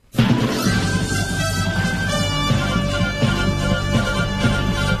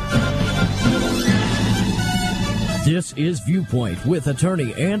This is Viewpoint with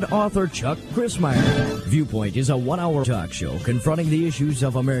attorney and author Chuck Crismier. Viewpoint is a one-hour talk show confronting the issues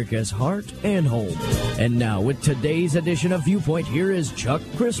of America's heart and home. And now with today's edition of Viewpoint, here is Chuck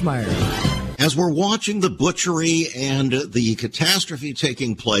Crismier. As we're watching the butchery and the catastrophe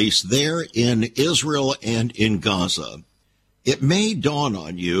taking place there in Israel and in Gaza, it may dawn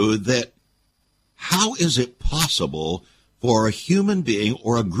on you that how is it possible for a human being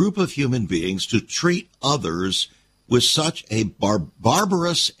or a group of human beings to treat others with such a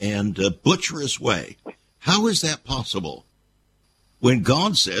barbarous and butcherous way? How is that possible when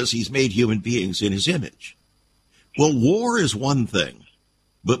God says he's made human beings in his image? Well, war is one thing,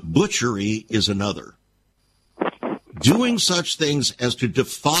 but butchery is another. Doing such things as to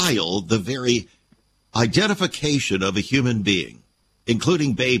defile the very identification of a human being,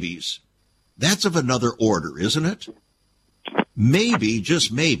 including babies, that's of another order, isn't it? Maybe,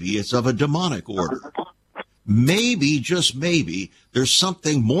 just maybe, it's of a demonic order. Maybe, just maybe, there's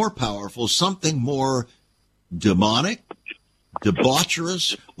something more powerful, something more demonic,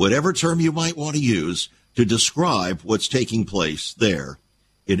 debaucherous, whatever term you might want to use to describe what's taking place there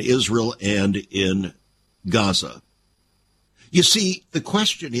in Israel and in Gaza. You see, the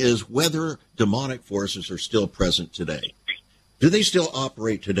question is whether demonic forces are still present today. Do they still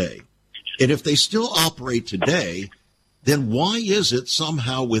operate today? And if they still operate today, then why is it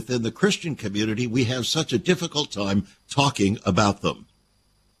somehow within the Christian community we have such a difficult time talking about them?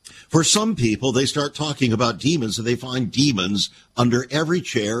 For some people, they start talking about demons and they find demons under every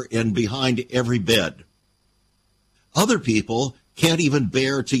chair and behind every bed. Other people can't even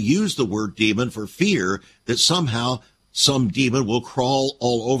bear to use the word demon for fear that somehow some demon will crawl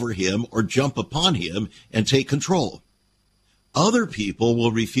all over him or jump upon him and take control. Other people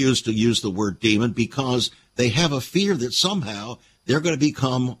will refuse to use the word demon because they have a fear that somehow they're going to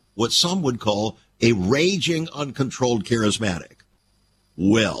become what some would call a raging, uncontrolled charismatic.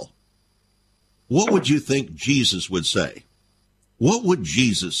 Well, what would you think Jesus would say? What would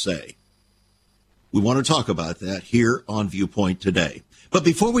Jesus say? We want to talk about that here on Viewpoint today. But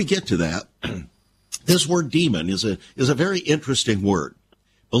before we get to that, this word demon is a very interesting word.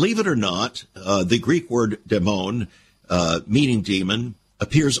 Believe it or not, the Greek word demon, meaning demon,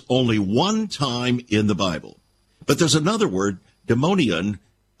 appears only one time in the Bible. But there's another word, demonion,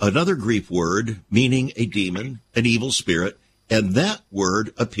 another Greek word meaning a demon, an evil spirit, and that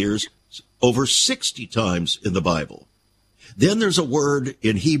word appears over 60 times in the Bible. Then there's a word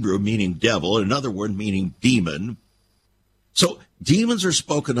in Hebrew meaning devil, another word meaning demon. So demons are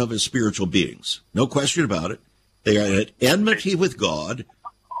spoken of as spiritual beings, no question about it. They are at enmity with God.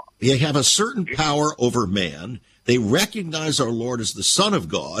 They have a certain power over man. They recognize our Lord as the Son of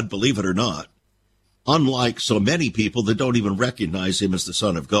God, believe it or not, unlike so many people that don't even recognize him as the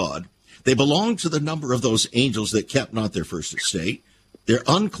Son of God. They belong to the number of those angels that kept not their first estate. They're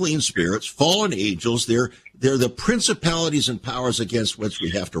unclean spirits, fallen angels. They're the principalities and powers against which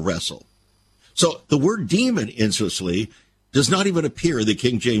we have to wrestle. So the word demon, interestingly, does not even appear in the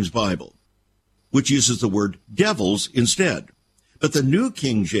King James Bible, which uses the word devils instead. But the New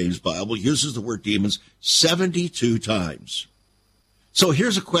King James Bible uses the word demons 72 times. So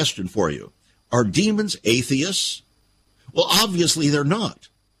here's a question for you. Are demons atheists? Well, obviously they're not,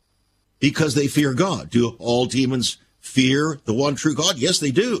 because they fear God. Do all demons fear the one true God? Yes, they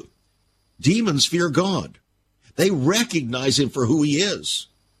do. Demons fear God. They recognize him for who he is.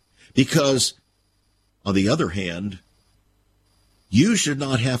 Because, on the other hand, you should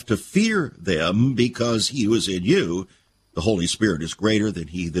not have to fear them because he who is in you, the Holy Spirit, is greater than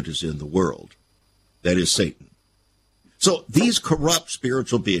he that is in the world. That is Satan. So these corrupt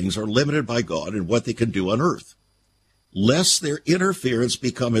spiritual beings are limited by God in what they can do on earth, lest their interference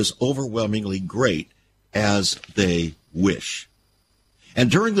become as overwhelmingly great as they wish.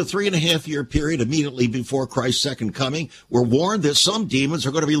 And during the 3.5-year period immediately before Christ's second coming, we're warned that some demons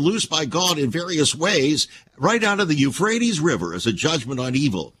are going to be loosed by God in various ways right out of the Euphrates River as a judgment on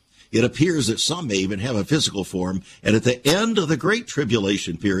evil. It appears that some may even have a physical form, and at the end of the Great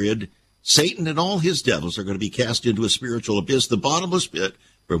Tribulation period, Satan and all his devils are going to be cast into a spiritual abyss, the bottomless pit,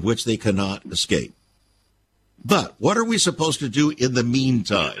 from which they cannot escape. But what are we supposed to do in the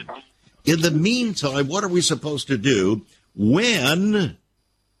meantime? In the meantime, what are we supposed to do when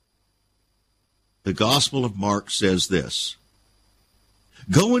the Gospel of Mark says this?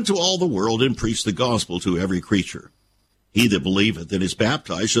 Go into all the world and preach the gospel to every creature. He that believeth and is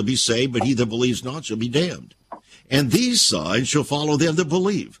baptized shall be saved, but he that believes not shall be damned. And these signs shall follow them that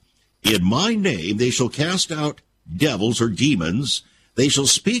believe. In my name they shall cast out devils or demons. They shall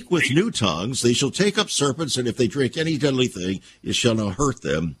speak with new tongues. They shall take up serpents, and if they drink any deadly thing, it shall not hurt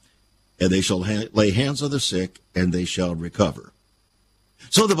them. and they shall lay hands on the sick, and they shall recover.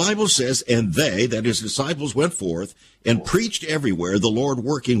 So the Bible says, and they, that his disciples, went forth and preached everywhere, the Lord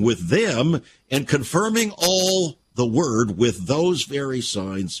working with them and confirming all the word with those very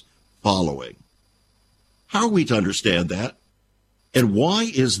signs following. How are we to understand that? And why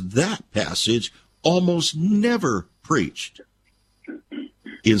is that passage almost never preached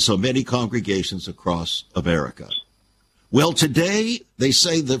in so many congregations across America? Well, today they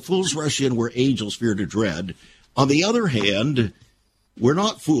say that fools rush in where angels fear to tread. On the other hand, we're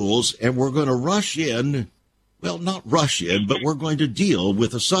not fools, and we're going to rush in, well, not rush in, but we're going to deal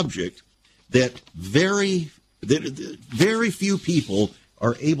with a subject that very few people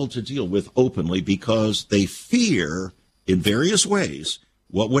are able to deal with openly because they fear in various ways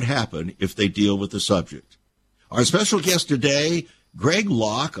what would happen if they deal with the subject. Our special guest today, Greg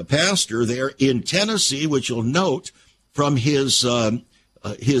Locke, a pastor there in Tennessee, which you'll note from the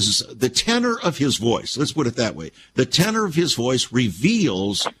tenor of his voice. Let's put it that way. The tenor of his voice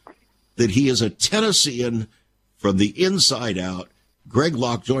reveals that he is a Tennessean from the inside out. Greg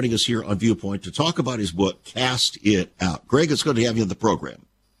Locke joining us here on Viewpoint to talk about his book, Cast It Out. Greg, it's good to have you on the program.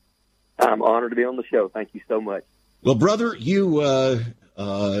 I'm honored to be on the show. Thank you so much. Well, brother, you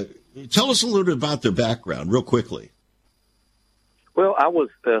tell us a little bit about their background real quickly. Well, I was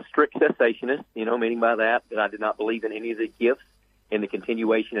a strict cessationist, meaning by that I did not believe in any of the gifts in the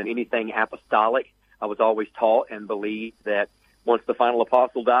continuation of anything apostolic. I was always taught and believed that once the final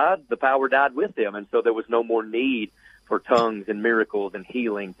apostle died, the power died with him, and so there was no more need for tongues and miracles and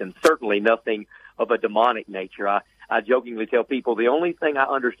healings, and certainly nothing of a demonic nature. I jokingly tell people the only thing I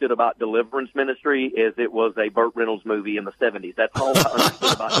understood about deliverance ministry is it was a Burt Reynolds movie in the 70s. That's all I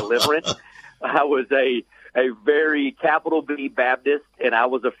understood about deliverance. I was a very capital B Baptist, and I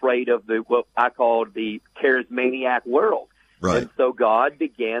was afraid of what I called the charismaniac world. Right. And so God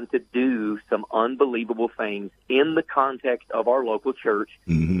began to do some unbelievable things in the context of our local church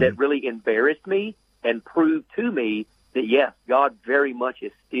that really embarrassed me and proved to me that, yes, God very much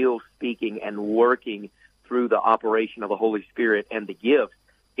is still speaking and working through the operation of the Holy Spirit and the gifts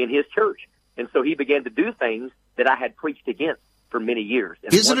in his church. And so he began to do things that I had preached against for many years.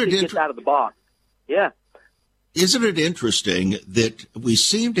 And Isn't once it he gets out of the box, yeah. Isn't it interesting that we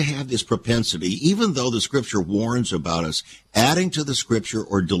seem to have this propensity, even though the Scripture warns about us adding to the Scripture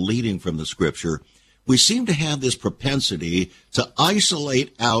or deleting from the Scripture, we seem to have this propensity to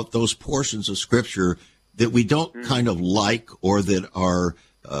isolate out those portions of Scripture that we don't kind of like, or that our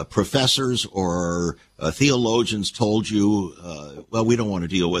professors or theologians told you, well, we don't want to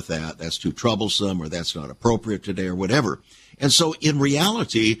deal with that. That's too troublesome, or that's not appropriate today, or whatever. And so in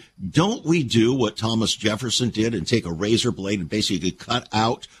reality, don't we do what Thomas Jefferson did and take a razor blade and basically cut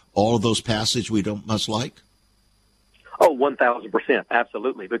out all of those passages we must like? Oh, 1,000%.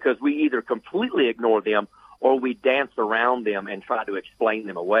 Absolutely. Because we either completely ignore them or we dance around them and try to explain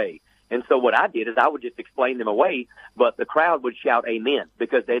them away. And so what I did is I would just explain them away, but the crowd would shout amen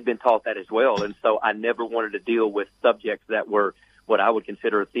because they'd been taught that as well. And so I never wanted to deal with subjects that were what I would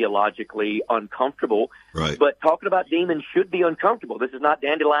consider theologically uncomfortable. Right. But talking about demons should be uncomfortable. This is not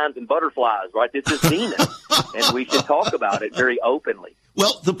dandelions and butterflies, right? This is demons. And we should talk about it very openly.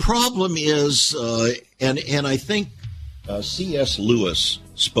 Well, the problem is, and I think C.S. Lewis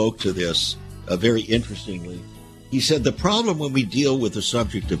spoke to this very interestingly. He said the problem when we deal with the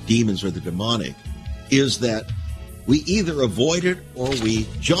subject of demons or the demonic is that we either avoid it or we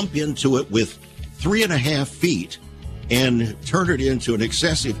jump into it with 3.5 feet and turn it into an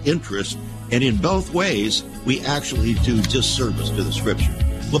excessive interest. And in both ways, we actually do disservice to the Scripture.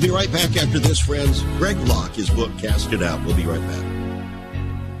 We'll be right back after this, friends. Greg Locke, his book, Cast It Out. We'll be right back.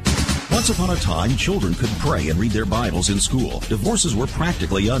 Once upon a time, children could pray and read their Bibles in school. Divorces were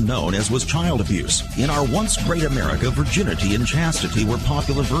practically unknown, as was child abuse. In our once great America, virginity and chastity were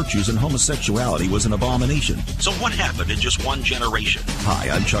popular virtues and homosexuality was an abomination. So what happened in just one generation? Hi,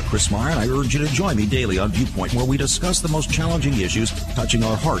 I'm Chuck Christmeyer, and I urge you to join me daily on Viewpoint, where we discuss the most challenging issues touching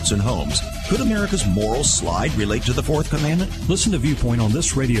our hearts and homes. Could America's moral slide relate to the Fourth Commandment? Listen to Viewpoint on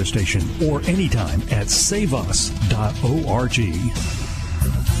this radio station or anytime at saveus.org.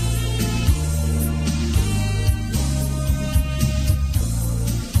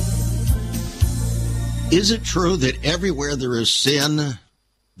 Is it true that everywhere there is sin,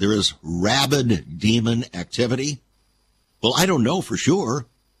 there is rabid demon activity? Well, I don't know for sure.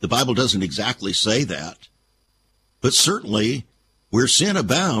 The Bible doesn't exactly say that. But certainly, where sin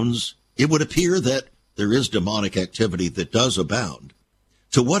abounds, it would appear that there is demonic activity that does abound.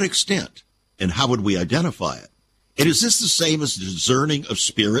 To what extent, and how would we identify it? And is this the same as the discerning of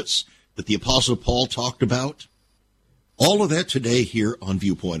spirits that the Apostle Paul talked about? All of that today here on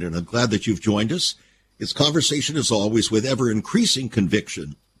Viewpoint, and I'm glad that you've joined us. It's conversation, as always, with ever-increasing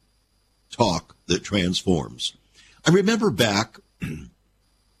conviction, talk that transforms. I remember back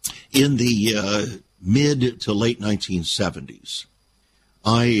in the mid to late 1970s,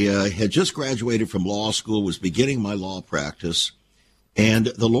 I had just graduated from law school, was beginning my law practice, and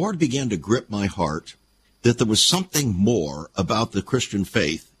the Lord began to grip my heart that there was something more about the Christian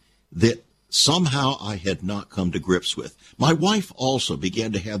faith that somehow I had not come to grips with. My wife also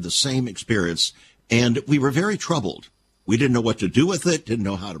began to have the same experience, and we were very troubled. We didn't know what to do with it, didn't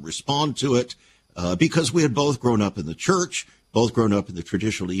know how to respond to it, because we had both grown up in the church, both grown up in the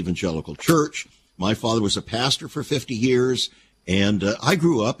traditional evangelical church. My father was a pastor for 50 years, and I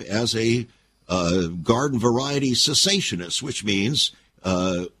grew up as a garden variety cessationist, which means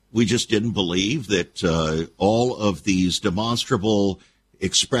we just didn't believe that all of these demonstrable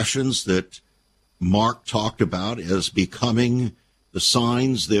expressions that Mark talked about as becoming the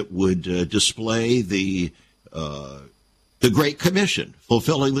signs that would display the Great Commission,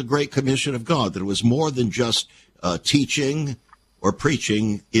 fulfilling the Great Commission of God, that it was more than just teaching or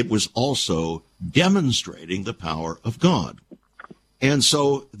preaching, it was also demonstrating the power of God. And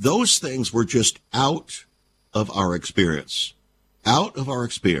so those things were just out of our experience, out of our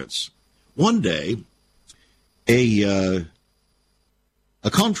experience. One day, a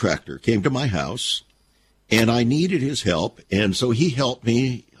contractor came to my house, and I needed his help, and so he helped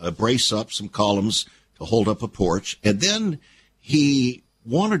me brace up some columns to hold up a porch, and then he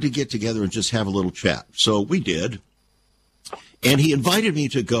wanted to get together and just have a little chat. So we did, and he invited me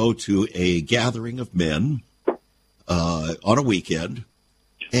to go to a gathering of men on a weekend,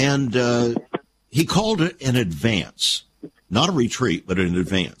 and he called it an advance, not a retreat, but an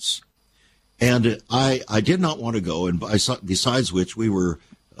advance. And I did not want to go, and besides which we were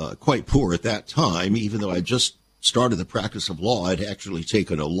quite poor at that time. Even though I just started the practice of law, I'd actually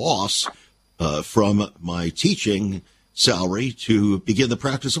taken a loss from my teaching salary to begin the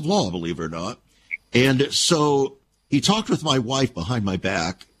practice of law, believe it or not. And so he talked with my wife behind my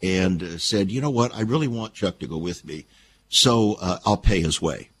back and said, you know what, I really want Chuck to go with me, so I'll pay his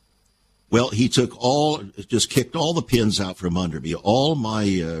way. Well, he just kicked all the pins out from under me, all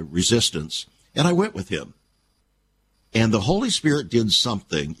my resistance, and I went with him. And the Holy Spirit did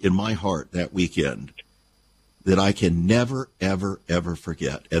something in my heart that weekend that I can never, ever, ever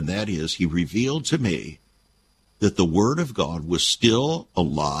forget. And that is, he revealed to me that the Word of God was still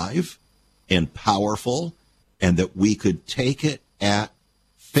alive and powerful, and that we could take it at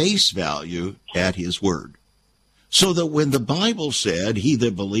face value at his Word. So that when the Bible said, he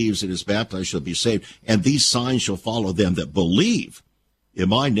that believes and is baptized shall be saved, and these signs shall follow them that believe, in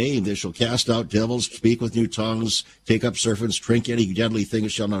my name they shall cast out devils, speak with new tongues, take up serpents, drink any deadly thing,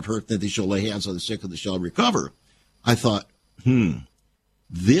 it shall not hurt them, they shall lay hands on the sick and they shall recover. I thought,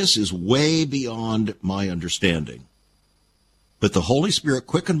 this is way beyond my understanding. But the Holy Spirit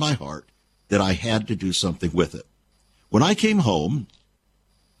quickened my heart that I had to do something with it. When I came home,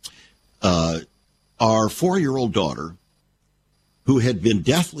 our 4-year-old daughter, who had been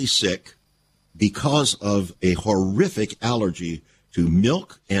deathly sick because of a horrific allergy to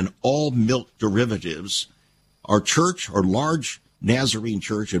milk and all milk derivatives, our church, our large Nazarene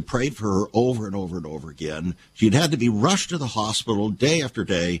church, had prayed for her over and over and over again. She'd had to be rushed to the hospital day after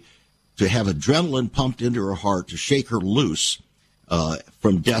day to have adrenaline pumped into her heart to shake her loose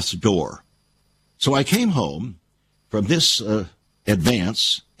from death's door. So I came home from this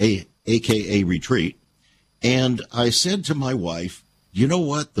advance, a.k.a. retreat, and I said to my wife, you know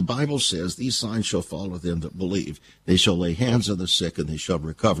what? The Bible says these signs shall follow them that believe. They shall lay hands on the sick and they shall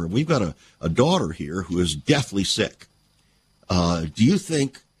recover. We've got a daughter here who is deathly sick.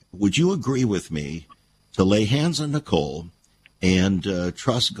 Would you agree with me to lay hands on Nicole and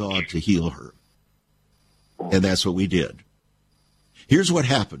trust God to heal her? And that's what we did. Here's what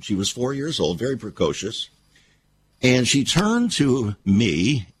happened. She was 4 years old, very precocious. And she turned to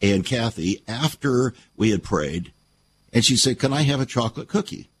me and Kathy after we had prayed, and she said, can I have a chocolate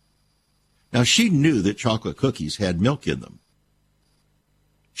cookie? Now, she knew that chocolate cookies had milk in them.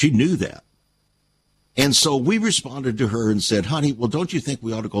 She knew that. And so we responded to her and said, honey, well, don't you think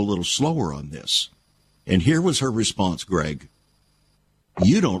we ought to go a little slower on this? And here was her response, Greg.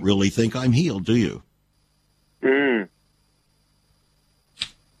 You don't really think I'm healed, do you?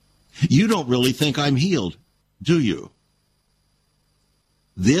 You don't really think I'm healed, do you?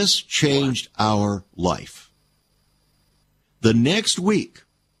 This changed our life. The next week,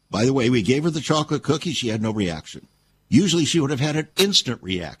 by the way, we gave her the chocolate cookie. She had no reaction. Usually she would have had an instant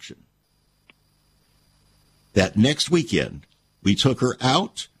reaction. That next weekend, we took her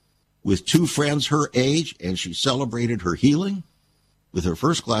out with 2 friends her age, and she celebrated her healing with her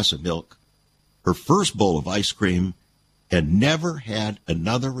first glass of milk, her first bowl of ice cream, and never had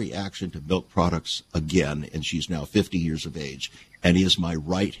another reaction to milk products again. And she's now 50 years of age and is my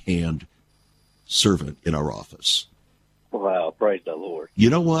right-hand servant in our office. Wow, praise the Lord. You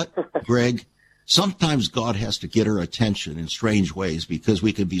know what, Greg? Sometimes God has to get our attention in strange ways because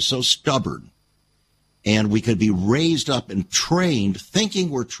we can be so stubborn and we can be raised up and trained, thinking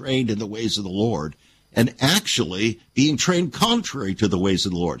we're trained in the ways of the Lord, and actually being trained contrary to the ways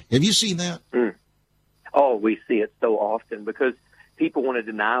of the Lord. Have you seen that? Oh, we see it so often because people want to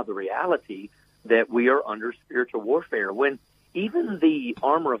deny the reality that we are under spiritual warfare. When even the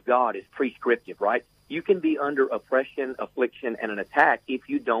armor of God is prescriptive, right? You can be under oppression, affliction, and an attack if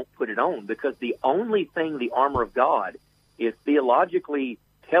you don't put it on, because the only thing the armor of God is theologically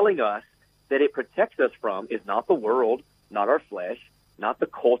telling us that it protects us from is not the world, not our flesh, not the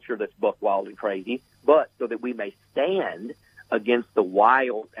culture that's buck wild and crazy, but so that we may stand against the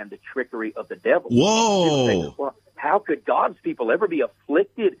wiles and the trickery of the devil. Whoa! Well, how could God's people ever be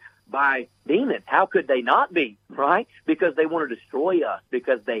afflicted by demons? How could they not be, right? Because they want to destroy us,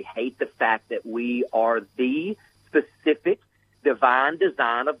 because they hate the fact that we are the specific divine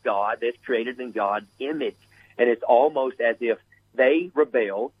design of God that's created in God's image. And it's almost as if they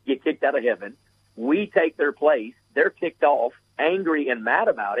rebel, get kicked out of heaven, we take their place, they're kicked off, angry and mad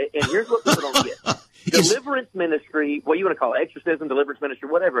about it, and here's what people don't get. Deliverance ministry, what you want to call it, exorcism, deliverance ministry,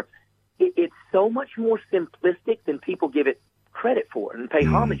 whatever, it's so much more simplistic than people give it credit for and pay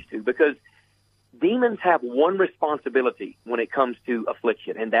homage to, because demons have one responsibility when it comes to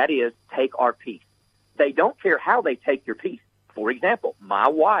affliction, and that is take our peace. They don't care how they take your peace. For example, my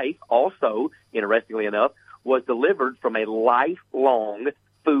wife also, interestingly enough, was delivered from a lifelong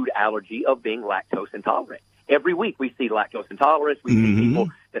food allergy of being lactose intolerant. Every week we see lactose intolerance. We see people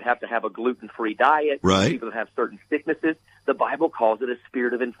that have to have a gluten-free diet, people that have certain sicknesses. The Bible calls it a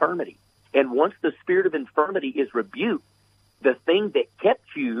spirit of infirmity. And once the spirit of infirmity is rebuked, the thing that kept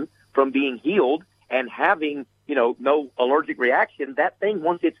you from being healed and having, no allergic reaction, that thing,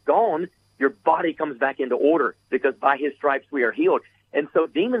 once it's gone, your body comes back into order, because by his stripes we are healed. And so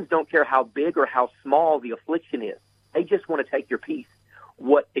demons don't care how big or how small the affliction is. They just want to take your peace.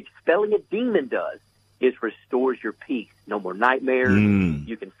 What expelling a demon does is restores your peace. No more nightmares.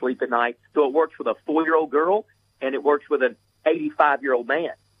 You can sleep at night. So it works with a 4-year-old girl, and it works with an 85-year-old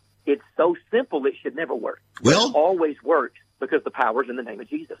man. It's so simple it should never work. Well, it always works because the power is in the name of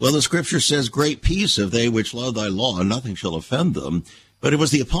Jesus. Well, the Scripture says, great peace have they which love thy law, and nothing shall offend them. But it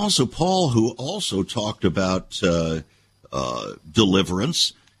was the Apostle Paul who also talked about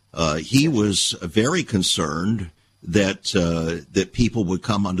deliverance. He was very concerned that people would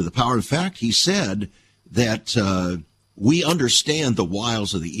come under the power. In fact, he said that we understand the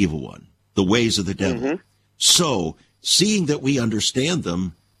wiles of the evil one, the ways of the devil. So, seeing that we understand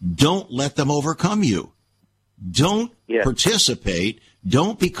them, don't let them overcome you. Don't participate.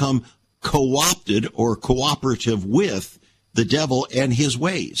 Don't become co-opted or cooperative with the devil and his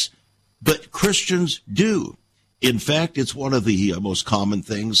ways. But Christians do. In fact, it's one of the most common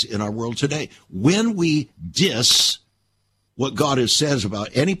things in our world today. When we diss what God has says about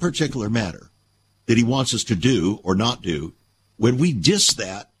any particular matter that he wants us to do or not do, when we diss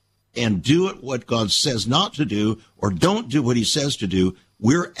that and do it what God says not to do, or don't do what he says to do,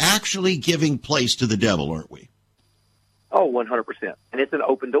 we're actually giving place to the devil, aren't we? Oh, 100%. And it's an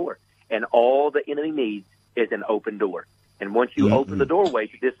open door. And all the enemy needs is an open door. And once you open the doorway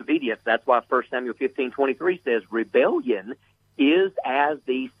to disobedience, that's why 1 Samuel 15:23 says, rebellion is as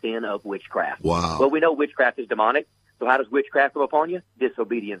the sin of witchcraft. Wow. Well, we know witchcraft is demonic. So how does witchcraft come upon you?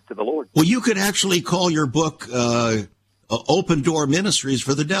 Disobedience to the Lord. Well, you could actually call your book Open Door Ministries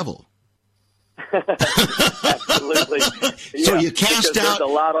for the Devil. Absolutely. So you cast out a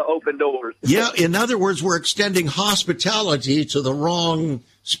lot of open doors. Yeah, in other words, we're extending hospitality to the wrong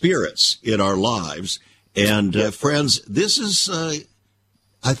spirits in our lives. And friends, this is,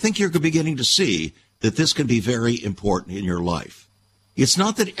 I think you're beginning to see that this can be very important in your life. It's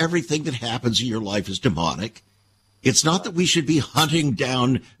not that everything that happens in your life is demonic. It's not that we should be hunting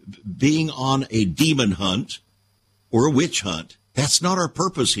down, being on a demon hunt or a witch hunt. That's not our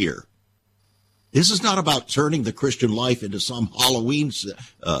purpose here. This is not about turning the Christian life into some Halloween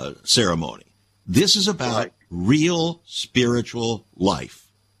ceremony. This is about real spiritual life.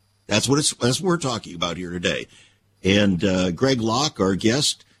 That's what we're talking about here today. And Greg Locke, our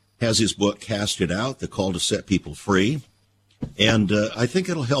guest, has his book, Cast It Out, The Call to Set People Free. And I think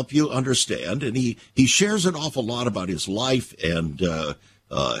it'll help you understand. And he shares an awful lot about his life and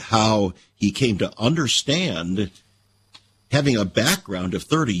how he came to understand having a background of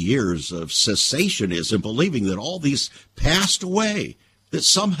 30 years of cessationism, believing that all these passed away, that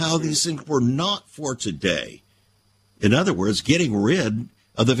somehow these things were not for today. In other words, getting rid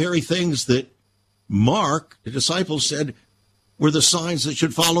of the very things that Mark, the disciples, said were the signs that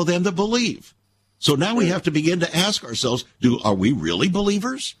should follow them that believe. So now we have to begin to ask ourselves, are we really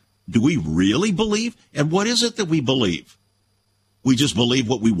believers? Do we really believe? And what is it that we believe? We just believe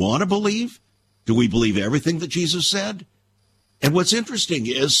what we want to believe? Do we believe everything that Jesus said? And what's interesting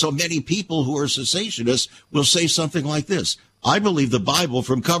is so many people who are cessationists will say something like this: I believe the Bible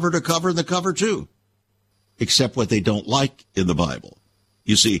from cover to cover and the cover too, except what they don't like in the Bible.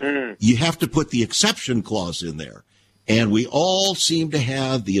 You see, you have to put the exception clause in there. And we all seem to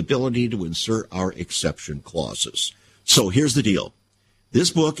have the ability to insert our exception clauses. So here's the deal.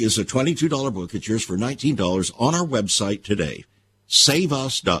 This book is a $22 book. It's yours for $19 on our website today,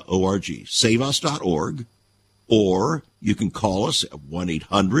 saveus.org, saveus.org, or you can call us at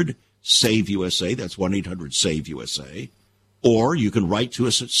 1-800-SAVE-USA. That's 1-800-SAVE-USA. Or you can write to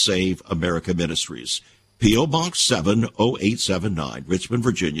us at Save America Ministries, P.O. Box 70879, Richmond,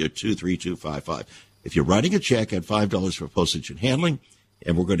 Virginia, 23255. If you're writing a check at $5 for postage and handling,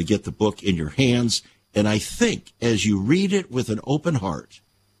 and we're going to get the book in your hands, and I think as you read it with an open heart,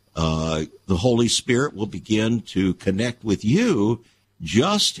 the Holy Spirit will begin to connect with you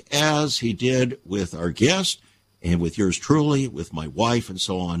just as he did with our guest and with yours truly, with my wife and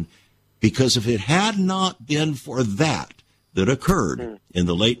so on, because if it had not been for that occurred in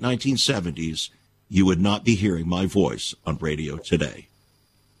the late 1970s, you would not be hearing my voice on radio today.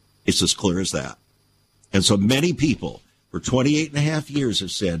 It's as clear as that. And so many people for 28 and a half years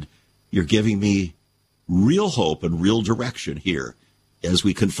have said, you're giving me real hope and real direction here as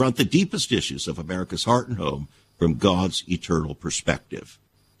we confront the deepest issues of America's heart and home from God's eternal perspective.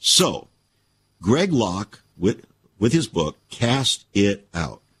 So, Greg Locke, with his book, Cast It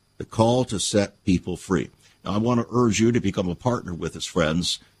Out, the call to set people free. Now, I want to urge you to become a partner with us,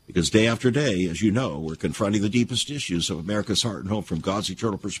 friends, because day after day, as you know, we're confronting the deepest issues of America's heart and home from God's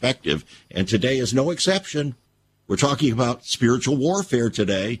eternal perspective, and today is no exception. We're talking about spiritual warfare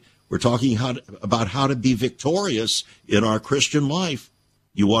today. We're talking about how to be victorious in our Christian life.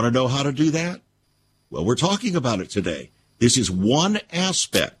 You want to know how to do that? Well, we're talking about it today. This is one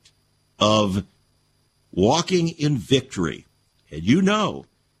aspect of walking in victory. And you know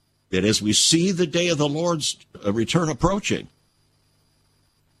that as we see the day of the Lord's return approaching,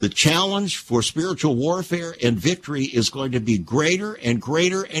 the challenge for spiritual warfare and victory is going to be greater and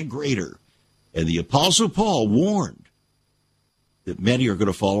greater and greater. And the Apostle Paul warned that many are going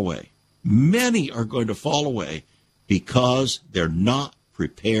to fall away. Many are going to fall away because they're not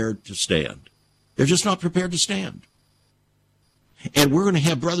prepared to stand. They're just not prepared to stand. And we're going to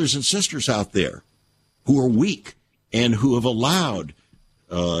have brothers and sisters out there who are weak and who have allowed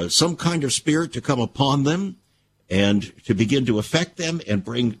some kind of spirit to come upon them and to begin to affect them and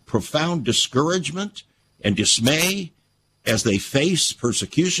bring profound discouragement and dismay as they face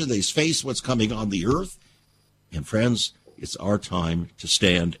persecution, they face what's coming on the earth. And friends, it's our time to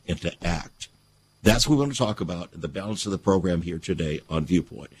stand and to act. That's what we want to talk about in the balance of the program here today on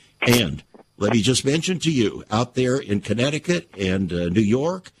Viewpoint. And let me just mention to you, out there in Connecticut and New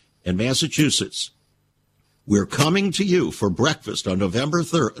York and Massachusetts, we're coming to you for breakfast on November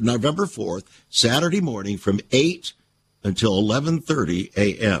 4th, Saturday morning from 8 until 11:30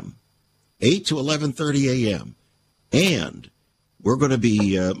 a.m. 8 to 11:30 a.m. And we're going to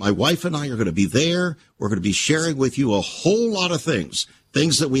be, my wife and I are going to be there. We're going to be sharing with you a whole lot of things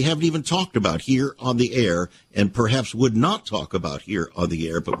that we haven't even talked about here on the air and perhaps would not talk about here on the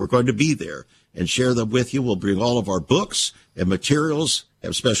air, but we're going to be there and share them with you. We'll bring all of our books and materials,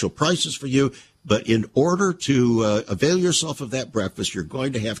 have special prices for you. But in order to avail yourself of that breakfast, you're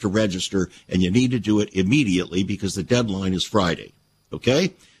going to have to register, and you need to do it immediately because the deadline is Friday.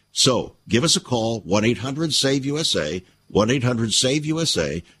 Okay? So give us a call, 1-800-SAVE-USA,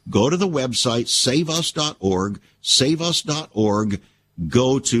 1-800-SAVE-USA. Go to the website, saveus.org, saveus.org.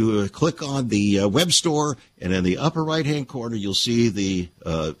 Go to click on the web store, and in the upper right-hand corner, you'll see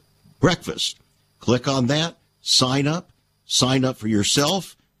the breakfast. Click on that, sign up for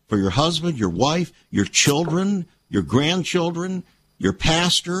yourself, for your husband, your wife, your children, your grandchildren, your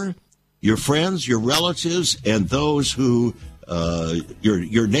pastor, your friends, your relatives, and those who,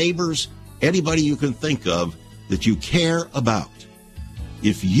 your neighbors, anybody you can think of that you care about.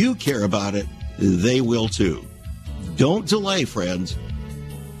 If you care about it, they will too. Don't delay, friends.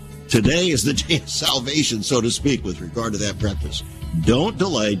 Today is the day of salvation, so to speak, with regard to that breakfast. Don't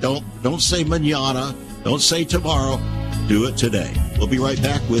delay. Don't say mañana. Don't say tomorrow. Do it today. We'll be right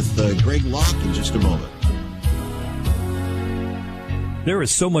back with Greg Locke in just a moment. There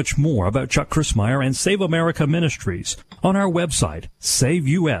is so much more about Chuck Christmeyer and Save America Ministries on our website,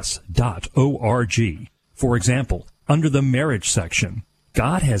 saveus.org. For example, under the marriage section,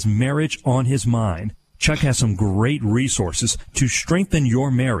 God has marriage on his mind. Chuck has some great resources to strengthen your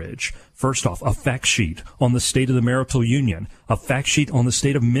marriage. First off, a fact sheet on the state of the marital union, a fact sheet on the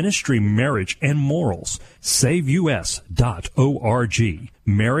state of ministry, marriage, and morals. SaveUS.org.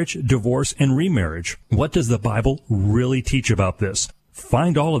 Marriage, divorce, and remarriage. What does the Bible really teach about this?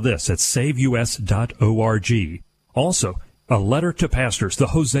 Find all of this at SaveUS.org. Also, a letter to pastors, the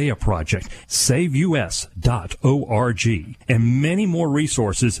Hosea Project, SaveUS.org, and many more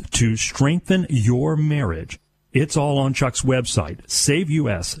resources to strengthen your marriage. It's all on Chuck's website,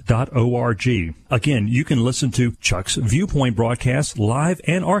 SaveUS.org. Again, you can listen to Chuck's Viewpoint broadcast live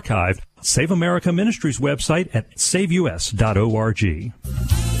and archived. Save America Ministries website at SaveUS.org.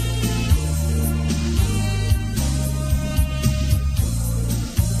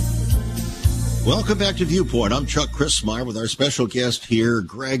 Welcome back to Viewpoint. I'm Chuck Christmeyer with our special guest here,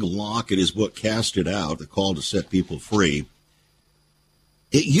 Greg Locke, and his book, Cast It Out, The Call to Set People Free.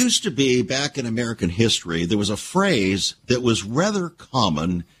 It used to be, back in American history, there was a phrase that was rather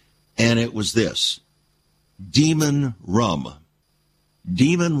common, and it was this: demon rum.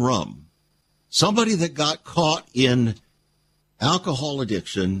 Demon rum. Somebody that got caught in alcohol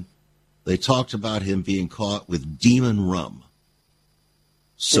addiction, they talked about him being caught with demon rum.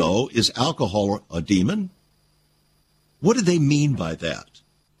 So, is alcohol a demon? What do they mean by that?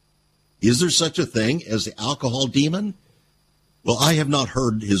 Is there such a thing as the alcohol demon? Well, I have not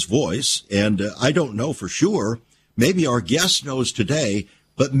heard his voice, and I don't know for sure. Maybe our guest knows today,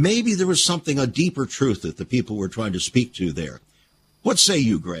 but maybe there was something, a deeper truth that the people were trying to speak to there. What say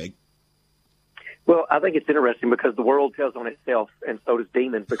you, Greg? Well, I think it's interesting because the world tells on itself, and so does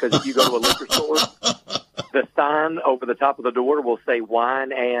demons, because if you go to a liquor store, the sign over the top of the door will say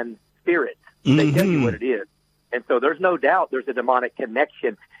wine and spirits. They tell you what it is. And so there's no doubt there's a demonic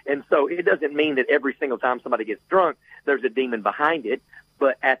connection. And so it doesn't mean that every single time somebody gets drunk, there's a demon behind it.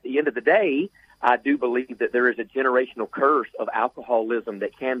 But at the end of the day, I do believe that there is a generational curse of alcoholism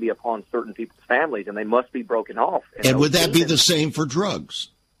that can be upon certain people's families, and they must be broken off. And would that be the same for drugs?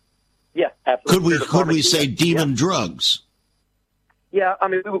 Yeah, absolutely. Could we say demon drugs? Yeah, I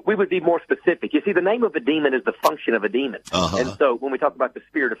mean, we would be more specific. You see, the name of a demon is the function of a demon. And so when we talk about the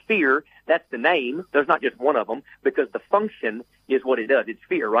spirit of fear, that's the name. There's not just one of them, because the function is what it does. It's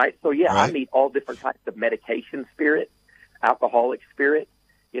fear, right? So, yeah, right. I meet all different types of medication spirit, alcoholic spirit,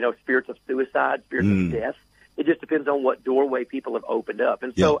 spirits of suicide, spirits of death. It just depends on what doorway people have opened up.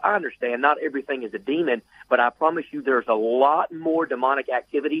 And so I understand not everything is a demon, but I promise you there's a lot more demonic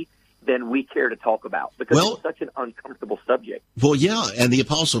activity than we care to talk about, because it's such an uncomfortable subject. Well, yeah, and the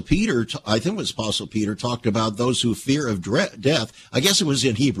Apostle Peter, I think it was Apostle Peter, talked about those who fear of death. I guess it was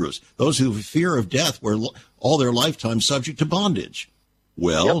in Hebrews. Those who fear of death were all their lifetime subject to bondage.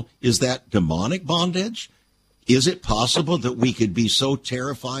 Well, is that demonic bondage? Is it possible that we could be so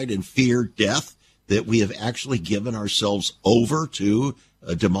terrified and fear death that we have actually given ourselves over to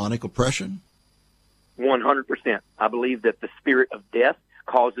a demonic oppression? 100%. I believe that the spirit of death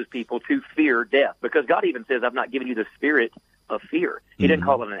causes people to fear death, because God even says, I've not given you the spirit of fear. He didn't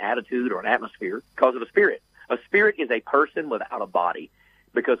call it an attitude or an atmosphere. He calls it a spirit. A spirit is a person without a body,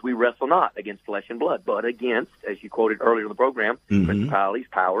 because we wrestle not against flesh and blood, but against, as you quoted earlier in the program, principalities,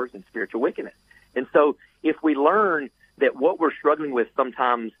 powers, and spiritual wickedness. And so if we learn that what we're struggling with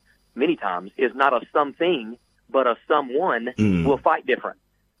sometimes, many times, is not a something, but a someone, we'll fight different,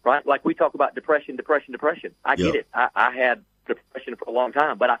 right? Like we talk about depression. I get it. I had depression for a long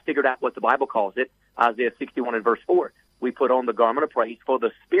time, but I figured out what the Bible calls it. Isaiah 61 and verse 4. We put on the garment of praise for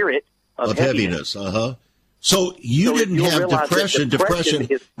the spirit of heaviness. So you didn't have depression.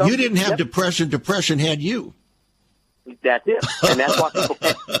 You didn't have depression. Depression had you. That's it. And that's why people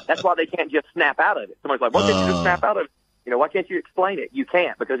that's why they can't just snap out of it. Somebody's like, why can't you just snap out of it? Why can't you explain it? You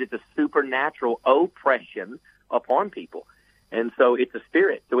can't, because it's a supernatural oppression upon people. And so it's a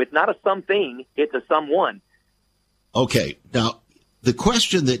spirit. So it's not a something, it's a someone. Okay, now, the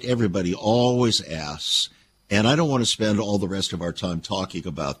question that everybody always asks, and I don't want to spend all the rest of our time talking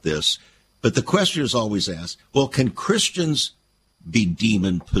about this, but the question is always asked, well, can Christians be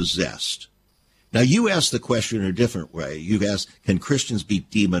demon-possessed? Now, you asked the question in a different way. You've asked, can Christians be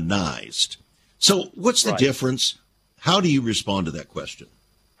demonized? So what's the difference? How do you respond to that question?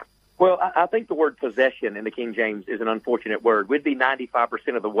 Well, I think the word possession in the King James is an unfortunate word. We'd be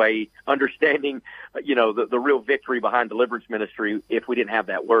 95% of the way understanding, the real victory behind deliverance ministry if we didn't have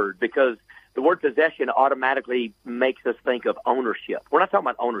that word, because the word possession automatically makes us think of ownership. We're not talking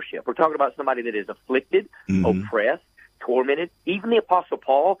about ownership. We're talking about somebody that is afflicted, oppressed, tormented. Even the Apostle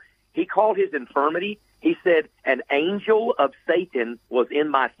Paul, he called his infirmity, he said, an angel of Satan was in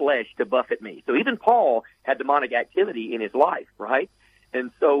my flesh to buffet me. So even Paul had demonic activity in his life, right?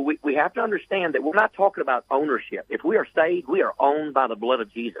 And so we have to understand that we're not talking about ownership. If we are saved, we are owned by the blood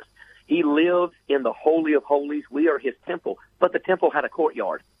of Jesus. He lives in the Holy of Holies. We are his temple, but the temple had a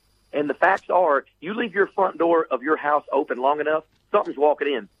courtyard. And the facts are, you leave your front door of your house open long enough, something's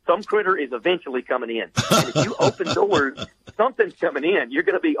walking in. Some critter is eventually coming in. And if you open doors, something's coming in. You're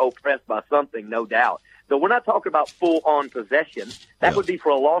going to be oppressed by something, no doubt. So we're not talking about full-on possession. That would be for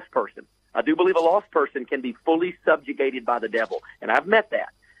a lost person. I do believe a lost person can be fully subjugated by the devil, and I've met that.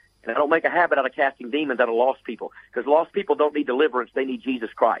 And I don't make a habit out of casting demons out of lost people, because lost people don't need deliverance. They need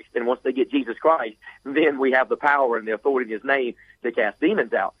Jesus Christ. And once they get Jesus Christ, then we have the power and the authority in his name to cast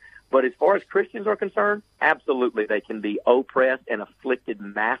demons out. But as far as Christians are concerned, absolutely, they can be oppressed and afflicted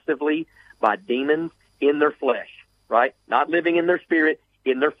massively by demons in their flesh, right? Not living in their spirit,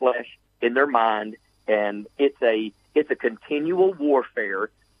 in their flesh, in their mind. And it's a continual warfare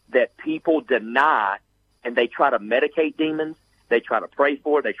that people deny, and they try to medicate demons. They try to pray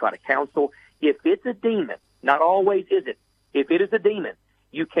for it. They try to counsel. If it's a demon, not always is it. If it is a demon,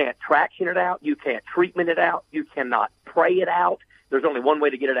 you can't traction it out. You can't treatment it out. You cannot pray it out. There's only one way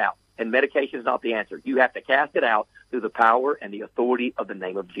to get it out, and medication is not the answer. You have to cast it out through the power and the authority of the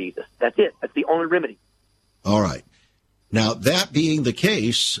name of Jesus. That's it. That's the only remedy. All right. Now, that being the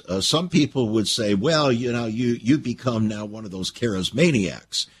case, some people would say, well, you become now one of those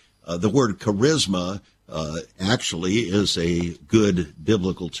charismaniacs. The word charisma actually is a good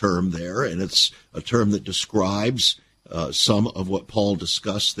biblical term there, and it's a term that describes some of what Paul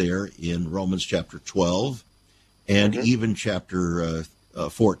discussed there in Romans chapter 12 and even chapter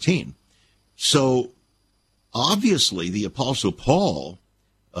 14. So, obviously, the Apostle Paul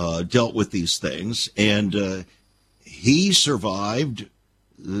dealt with these things, and he survived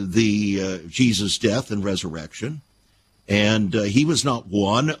the Jesus' death and resurrection, and he was not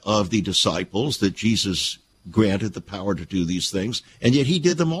one of the disciples that Jesus granted the power to do these things, and yet he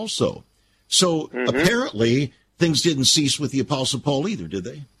did them also. So apparently things didn't cease with the Apostle Paul either, did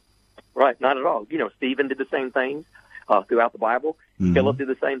they? Right, not at all. Stephen did the same things throughout the Bible. Philip did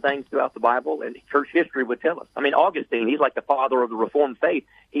the same things throughout the Bible, and church history would tell us. I mean, Augustine, he's like the father of the Reformed faith.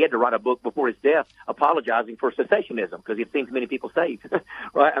 He had to write a book before his death apologizing for cessationism because he'd seen too many people saved,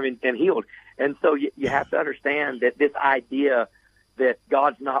 right? I mean, and healed. And so you have to understand that this idea that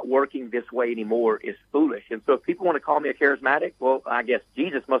God's not working this way anymore is foolish. And so if people want to call me a charismatic, well, I guess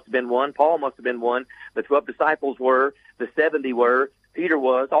Jesus must have been one. Paul must have been one. The 12 disciples were. The 70 were. Peter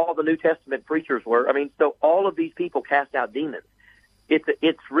was. All the New Testament preachers were. I mean, so all of these people cast out demons.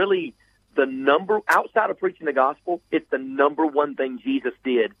 It's really the number, outside of preaching the gospel, it's the number one thing Jesus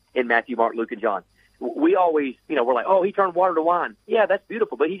did in Matthew, Mark, Luke, and John. We always, we're like, oh, he turned water to wine. Yeah, that's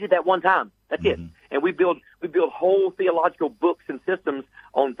beautiful, but he did that one time. That's it. And we build whole theological books and systems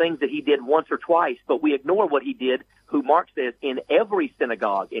on things that he did once or twice, but we ignore what he did, who Mark says, in every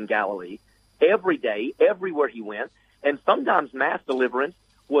synagogue in Galilee, every day, everywhere he went. And sometimes mass deliverance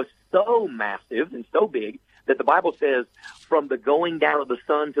was so massive and so big that the Bible says from the going down of the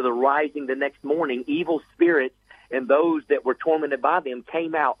sun to the rising the next morning, evil spirits and those that were tormented by them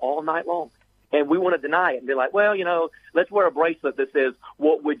came out all night long. And we want to deny it and be like, well, let's wear a bracelet that says,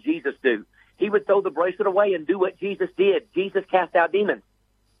 what would Jesus do? He would throw the bracelet away and do what Jesus did. Jesus cast out demons.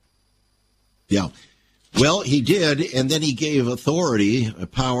 Yeah. Well, he did, and then he gave authority,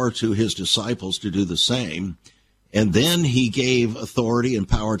 power to his disciples to do the same. And then he gave authority and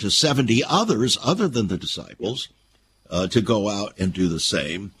power to 70 others, other than the disciples, to go out and do the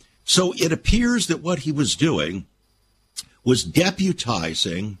same. So it appears that what he was doing was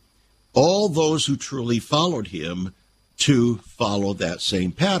deputizing all those who truly followed him to follow that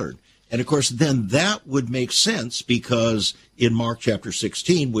same pattern. And, of course, then that would make sense because in Mark chapter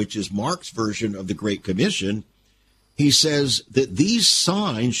 16, which is Mark's version of the Great Commission, he says that these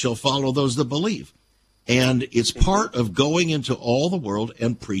signs shall follow those that believe. And it's part of going into all the world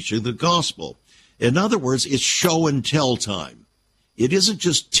and preaching the gospel. In other words, it's show and tell time. It isn't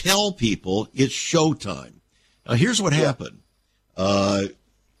just tell people, it's show time. Now, here's what happened. About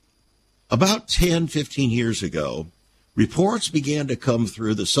 10, 15 years ago, reports began to come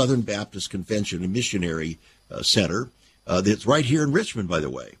through the Southern Baptist Convention and Missionary Center. That's right here in Richmond, by the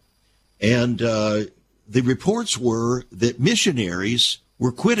way. And the reports were that missionaries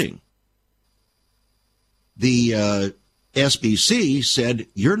were quitting. The SBC said,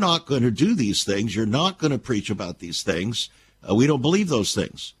 you're not going to do these things. You're not going to preach about these things. We don't believe those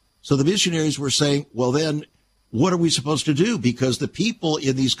things. So the missionaries were saying, well, then what are we supposed to do? Because the people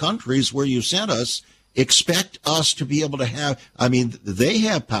in these countries where you sent us expect us to be able to have, I mean, they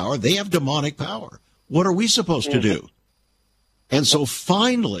have power. They have demonic power. What are we supposed to do? And so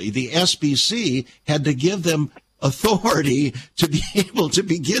finally, the SBC had to give them authority to be able to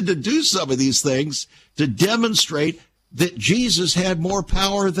begin to do some of these things to demonstrate that Jesus had more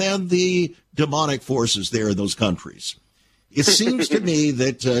power than the demonic forces there in those countries. It seems to me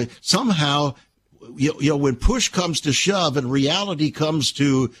that somehow, you know, when push comes to shove and reality comes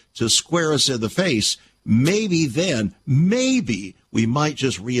to square us in the face, maybe we might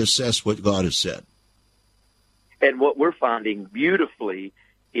just reassess what God has said. And what we're finding beautifully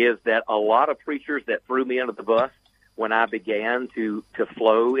is that a lot of preachers that threw me under the bus when I began to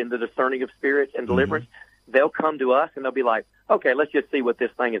flow in the discerning of spirits and deliverance, they'll come to us and they'll be like, okay, let's just see what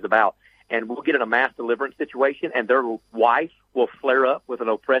this thing is about. And we'll get in a mass deliverance situation, and their wife will flare up with an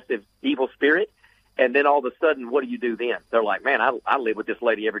oppressive evil spirit. And then all of a sudden, what do you do then? They're like, man, I live with this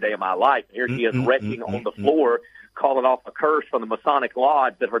lady every day of my life. Here she is retching on the floor, calling off a curse from the Masonic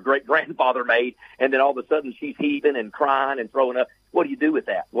Lodge that her great-grandfather made. And then all of a sudden, she's heaving and crying and throwing up. What do you do with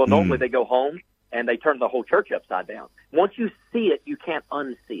that? Well, normally they go home and they turn the whole church upside down. Once you see it, you can't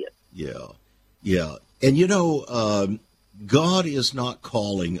unsee it. Yeah. And, you know, God is not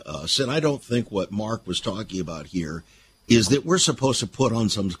calling us, and I don't think what Mark was talking about here is that we're supposed to put on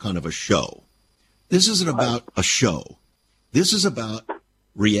some kind of a show. This isn't about a show. This is about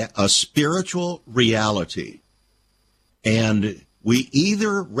a spiritual reality. And we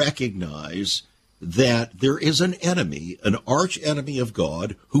either recognize that there is an enemy, an arch enemy of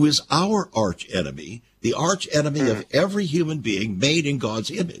God, who is our arch enemy, the arch enemy of every human being made in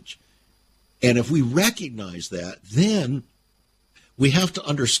God's image. And if we recognize that, then we have to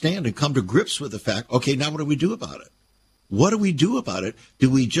understand and come to grips with the fact, okay, now what do we do about it? What do we do about it? Do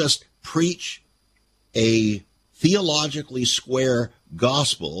we just preach a theologically square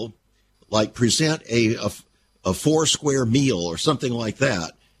gospel, like present a four-square meal or something like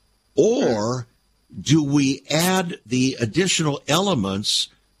that? Or do we add the additional elements?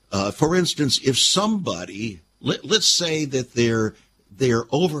 For instance, if somebody, let's say that they're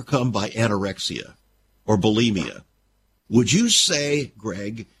overcome by anorexia or bulimia, would you say,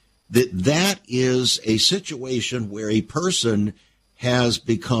 Greg, that is a situation where a person has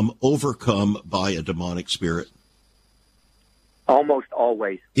become overcome by a demonic spirit? Almost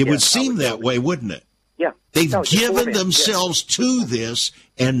always. It would seem that way, wouldn't it? Yeah. They've given themselves to this,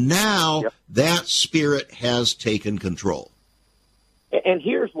 and now that spirit has taken control. And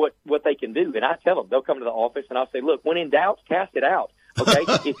here's what they can do. And I tell them, they'll come to the office, and I'll say, look, when in doubt, cast it out. Okay?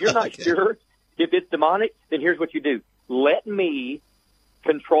 If you're not sure if it's demonic, then here's what you do. Let me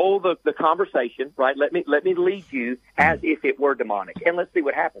control the conversation, right? Let me lead you as if it were demonic, and let's see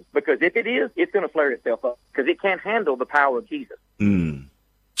what happens. Because if it is, it's going to flare itself up because it can't handle the power of Jesus.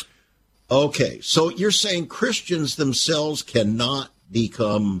 Okay, so you're saying Christians themselves cannot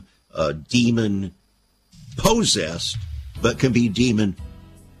become demon possessed, but can be demon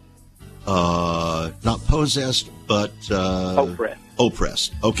not possessed, but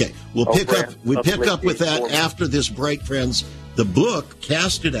oppressed. Okay, we'll pick up with that after this break, friends. The book,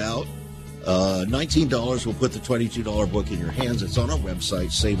 Cast It Out, $19. We'll put the $22 book in your hands. It's on our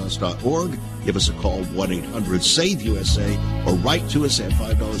website, saveus.org. Give us a call, 1-800-SAVE-USA, or write to us at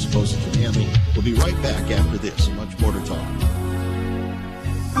 $5 postage and handling. We'll be right back after this. Much more to talk.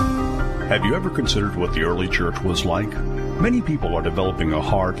 Have you ever considered what the early church was like? Many people are developing a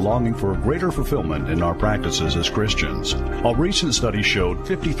heart longing for a greater fulfillment in our practices as Christians. A recent study showed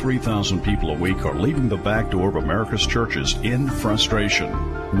 53,000 people a week are leaving the back door of America's churches in frustration.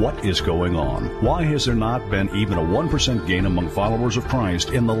 What is going on? Why has there not been even a 1% gain among followers of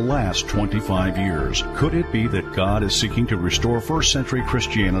Christ in the last 25 years? Could it be that God is seeking to restore first century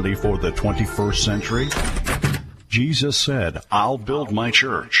Christianity for the 21st century? Jesus said, I'll build my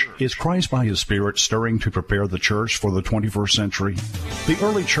church. Is Christ by His Spirit stirring to prepare the church for the 21st century? The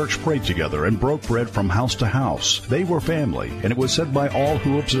early church prayed together and broke bread from house to house. They were family, and it was said by all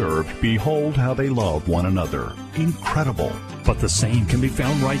who observed, behold how they love one another. Incredible. But the same can be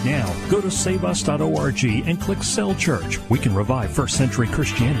found right now. Go to saveus.org and click Cell Church. We can revive first century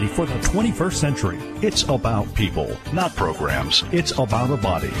Christianity for the 21st century. It's about people, not programs. It's about a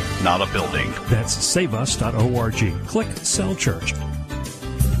body, not a building. That's saveus.org. Click Cell Church.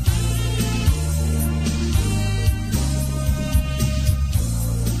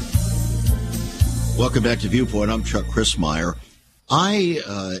 Welcome back to Viewpoint. I'm Chuck Chrismeyer.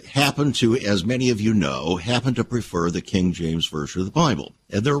 I happen to, as many of you know, happen to prefer the King James Version of the Bible,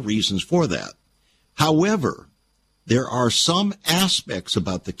 and there are reasons for that. However, there are some aspects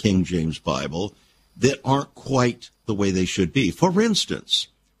about the King James Bible that aren't quite the way they should be. For instance,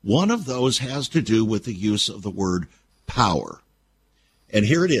 One of those has to do with the use of the word power. And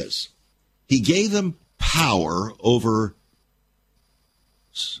here it is. He gave them power over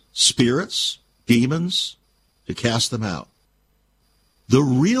spirits, demons, to cast them out. The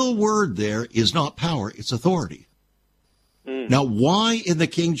real word there is not power, it's authority. Now, why in the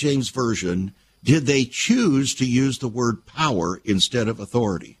King James Version did they choose to use the word power instead of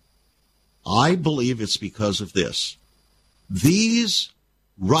authority? I believe it's because of this. These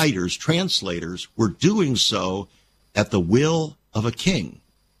writers, translators, were doing so at the will of a king,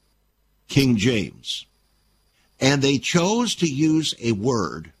 King James. And they chose to use a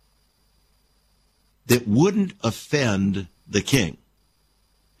word that wouldn't offend the king.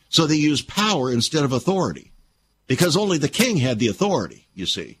 So they used power instead of authority, because only the king had the authority, you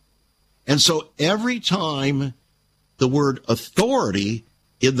see. And so every time the word authority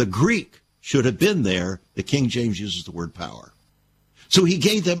in the Greek should have been there, the King James uses the word power. So he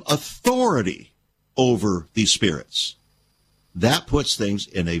gave them authority over these spirits. That puts things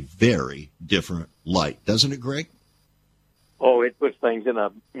in a very different light, doesn't it, Greg? Oh, it puts things in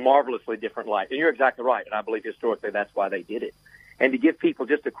a marvelously different light. And you're exactly right. And I believe historically that's why they did it. And to give people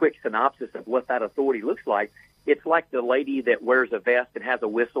just a quick synopsis of what that authority looks like, it's like the lady that wears a vest and has a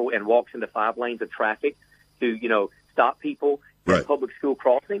whistle and walks into 5 lanes of traffic to, stop people at public school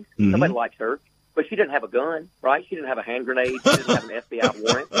crossings. Mm-hmm. Nobody likes her. But she didn't have a gun, right? She didn't have a hand grenade. She didn't have an FBI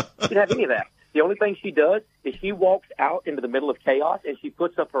warrant. She didn't have any of that. The only thing she does is she walks out into the middle of chaos and she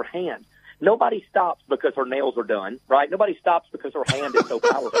puts up her hand. Nobody stops because her nails are done, right? Nobody stops because her hand is so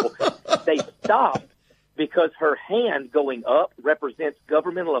powerful. They stop because her hand going up represents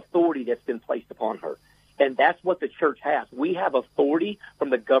governmental authority that's been placed upon her. And that's what the church has. We have authority from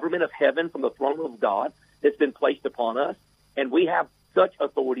the government of heaven, from the throne of God, that's been placed upon us. And we have such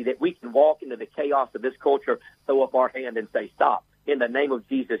authority that we can walk into the chaos of this culture, throw up our hand and say, stop. In the name of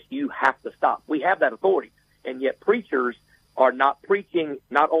Jesus, you have to stop. We have that authority. And yet preachers are not preaching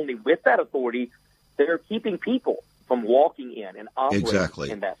not only with that authority, they're keeping people from walking in and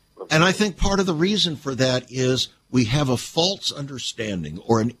operating in that. And I think part of the reason for that is we have a false understanding,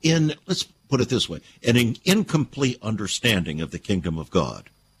 or let's put it this way, an incomplete understanding of the kingdom of God.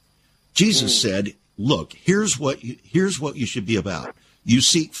 Jesus said, look, here's what you should be about. You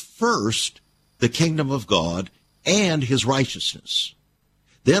seek first the kingdom of God and his righteousness.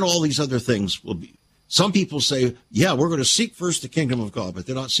 Then all these other things will be. Some people say, yeah, we're going to seek first the kingdom of God, but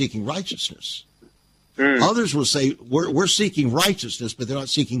they're not seeking righteousness. Others will say, we're seeking righteousness, but they're not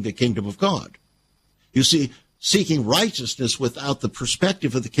seeking the kingdom of God. You see, seeking righteousness without the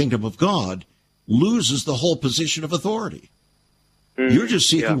perspective of the kingdom of God loses the whole position of authority. You're just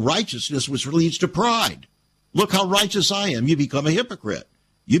seeking righteousness, which leads to pride. Look how righteous I am. You become a hypocrite.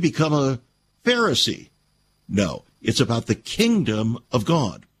 You become a Pharisee. No, it's about the kingdom of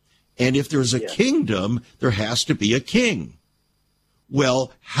God. And if there's a kingdom, there has to be a king.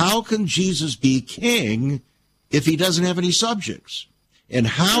 Well, how can Jesus be king if he doesn't have any subjects? And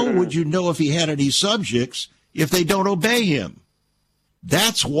how would you know if he had any subjects if they don't obey him?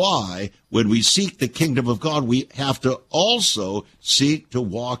 That's why when we seek the kingdom of God, we have to also seek to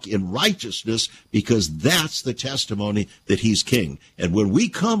walk in righteousness, because that's the testimony that he's king. And when we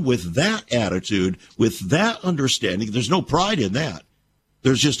come with that attitude, with that understanding, there's no pride in that.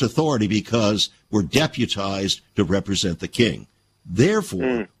 There's just authority because we're deputized to represent the king.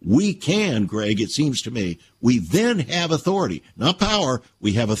 Therefore, we can, Greg, it seems to me, we then have authority, not power.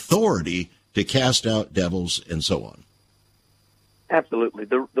 We have authority to cast out devils and so on. Absolutely.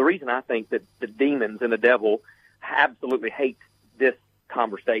 The reason I think that the demons and the devil absolutely hate this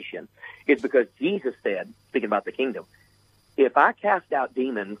conversation is because Jesus said, speaking about the kingdom, if I cast out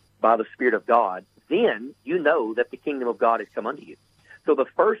demons by the Spirit of God, then you know that the kingdom of God has come unto you. So the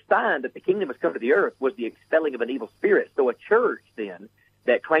first sign that the kingdom has come to the earth was the expelling of an evil spirit. So a church, then,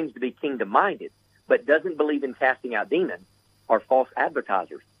 that claims to be kingdom-minded but doesn't believe in casting out demons are false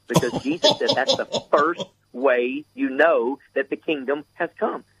advertisers, because Jesus said that's the first way you know that the kingdom has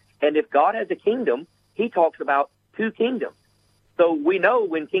come. And if God has a kingdom, he talks about 2 kingdoms. So we know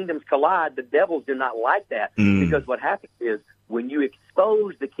when kingdoms collide, the devils do not like that, because what happens is when you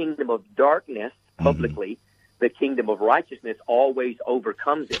expose the kingdom of darkness publicly, the kingdom of righteousness always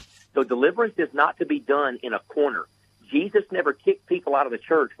overcomes it. So deliverance is not to be done in a corner. Jesus never kicked people out of the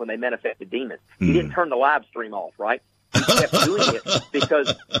church when they manifested demons. He didn't turn the live stream off, right? He kept doing it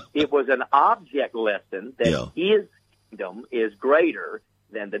because it was an object lesson that his kingdom is greater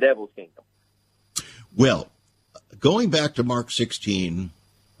than the devil's kingdom. Well, going back to Mark 16,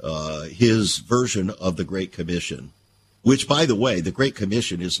 his version of the Great Commission, which, by the way, the Great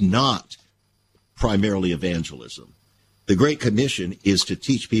Commission is not primarily evangelism. The Great Commission is to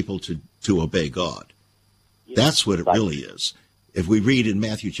teach people to obey God. That's what it really is. If we read in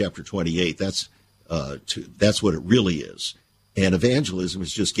Matthew chapter 28, that's what it really is. And evangelism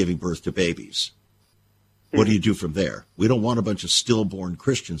is just giving birth to babies. What do you do from there? We don't want a bunch of stillborn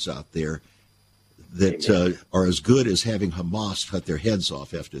Christians out there that are as good as having Hamas cut their heads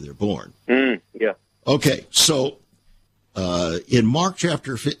off after they're born. Yeah. Okay, so in Mark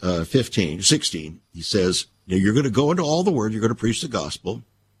chapter 16, he says, you're going to go into all the world, you're going to preach the gospel,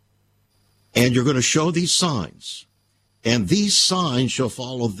 and you're going to show these signs. And these signs shall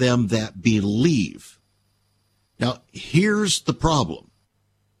follow them that believe. Now, here's the problem.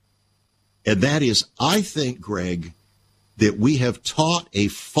 And that is, I think, Greg, that we have taught a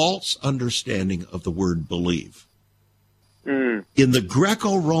false understanding of the word believe. In the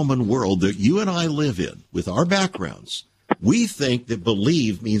Greco-Roman world that you and I live in, with our backgrounds, we think that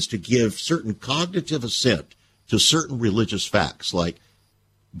believe means to give certain cognitive assent to certain religious facts, like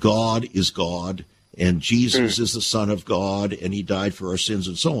God is God, and Jesus is the Son of God, and he died for our sins,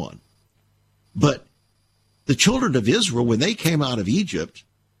 and so on. But the children of Israel, when they came out of Egypt,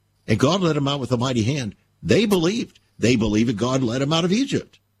 and God led them out with a mighty hand, they believed. They believed that God led them out of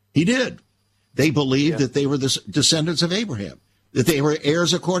Egypt. He did. They believed that they were the descendants of Abraham, that they were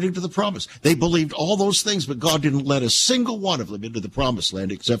heirs according to the promise. They believed all those things, but God didn't let a single one of them into the promised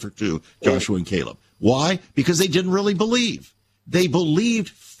land except for two, Joshua and Caleb. Why? Because they didn't really believe. They believed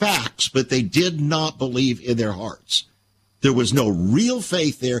facts, but they did not believe in their hearts. There was no real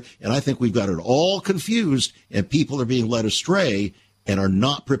faith there, and I think we've got it all confused, and people are being led astray and are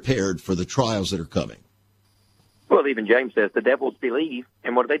not prepared for the trials that are coming. Well, even James says the devils believe,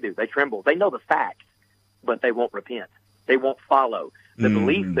 and what do? They tremble. They know the facts, but they won't repent. They won't follow. The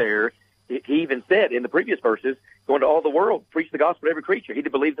belief there, he even said in the previous verses, go into all the world, preach the gospel to every creature. He that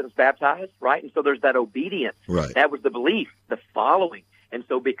believes and is baptized, right? And so there's that obedience. Right. That was the belief, the following. And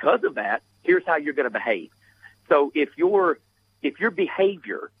so because of that, here's how you're going to behave. So if your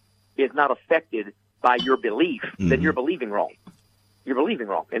behavior is not affected by your belief, then you're believing wrong. You're believing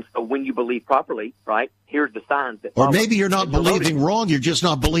wrong. And so when you believe properly, right, here's the signs that follow. Or maybe you're not believing wrong, you're just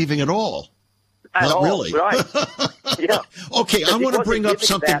not believing at all. Not really. Right. Yeah. Okay, I want to bring up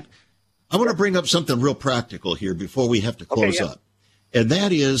something. I want to bring up something real practical here before we have to close up. And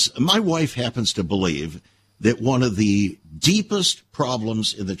that is, my wife happens to believe that one of the deepest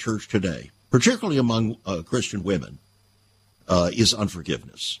problems in the church today, particularly among Christian women, is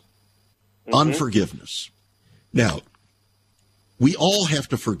unforgiveness. Unforgiveness. Now, we all have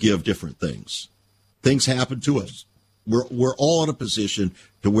to forgive different things. Things happen to us. We're all in a position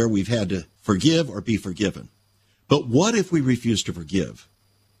to where we've had to forgive or be forgiven. But what if we refuse to forgive?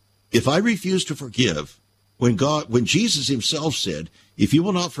 If I refuse to forgive, when Jesus himself said, if you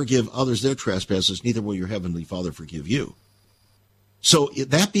will not forgive others their trespasses, neither will your heavenly Father forgive you. So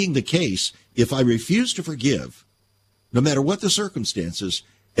that being the case, if I refuse to forgive, no matter what the circumstances,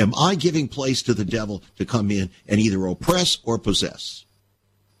 am I giving place to the devil to come in and either oppress or possess?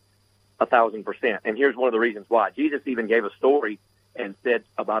 1,000%. And here's one of the reasons why. Jesus even gave a story and said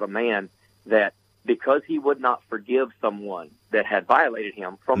about a man that because he would not forgive someone that had violated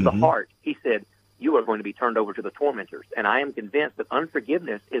him from the heart, he said, you are going to be turned over to the tormentors. And I am convinced that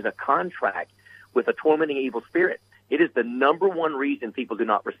unforgiveness is a contract with a tormenting evil spirit. It is the number one reason people do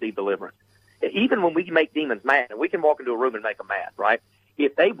not receive deliverance. Even when we make demons mad, and we can walk into a room and make them mad, right?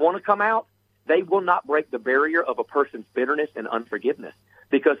 If they want to come out, they will not break the barrier of a person's bitterness and unforgiveness,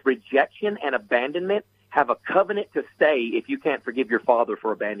 because rejection and abandonment have a covenant to stay if you can't forgive your father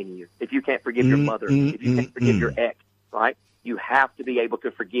for abandoning you, if you can't forgive your mother, if you can't forgive your ex, right? You have to be able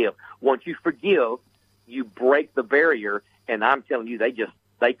to forgive. Once you forgive, you break the barrier, and I'm telling you,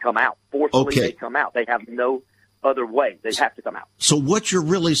 they come out. Forcefully, they come out. They have no other way. They have to come out. So what you're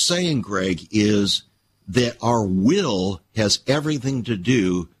really saying, Greg, is that our will has everything to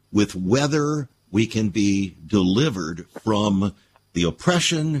do with whether we can be delivered from the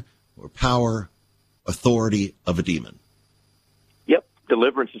oppression or power, authority of a demon. Yep.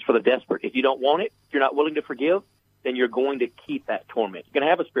 Deliverance is for the desperate. If you don't want it, if you're not willing to forgive, then you're going to keep that torment. You're going to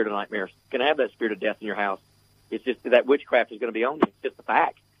have a spirit of nightmares. You're going to have that spirit of death in your house. It's just that witchcraft is going to be on you. It's just a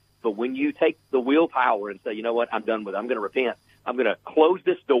fact. But when you take the willpower and say, you know what, I'm done with it. I'm going to repent. I'm going to close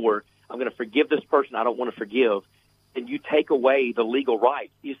this door. I'm going to forgive this person I don't want to forgive. And you take away the legal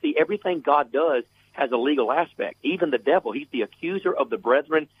right. You see, everything God does has a legal aspect. Even the devil, he's the accuser of the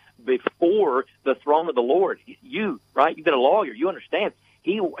brethren before the throne of the Lord. You, right? You've been a lawyer. You understand.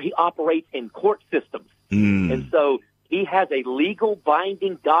 He operates in court systems. And so he has a legal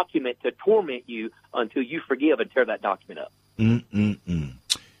binding document to torment you until you forgive and tear that document up.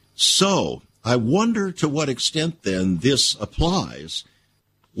 So I wonder to what extent then this applies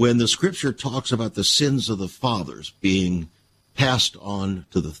when the Scripture talks about the sins of the fathers being passed on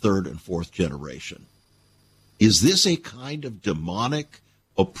to the third and fourth generation. Is this a kind of demonic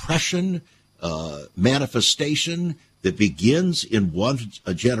oppression manifestation that begins in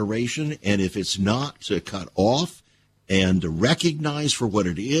a generation, and if it's not cut off and recognized for what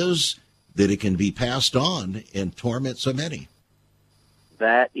it is, that it can be passed on and torment so many?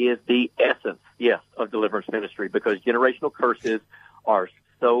 That is the essence, yes, of deliverance ministry, because generational curses are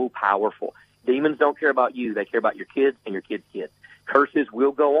so powerful. Demons don't care about you. They care about your kids and your kids' kids. Curses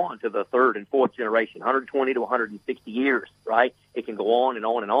will go on to the third and fourth generation, 120 to 160 years, right? It can go on and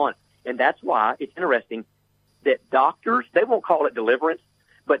on and on. And that's why it's interesting that doctors, they won't call it deliverance,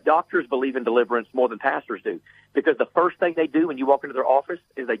 but doctors believe in deliverance more than pastors do. Because the first thing they do when you walk into their office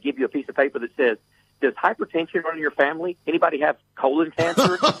is they give you a piece of paper that says, does hypertension run in your family? Anybody have colon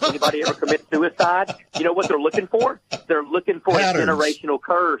cancer? Anybody ever commit suicide? You know what they're looking for? They're looking for patterns. A generational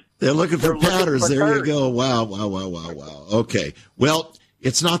curse. They're looking for patterns. There curse. You go. Wow. Okay. Well,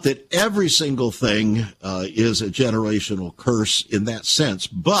 it's not that every single thing is a generational curse in that sense,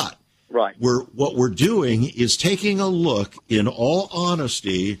 but right. What we're doing is taking a look, in all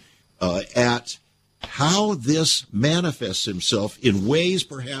honesty, at how this manifests himself in ways,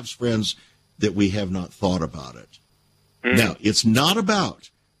 perhaps, friends, that we have not thought about it. Now, it's not about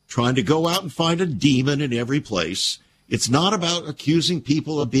trying to go out and find a demon in every place. It's not about accusing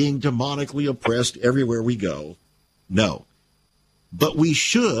people of being demonically oppressed everywhere we go. No. But we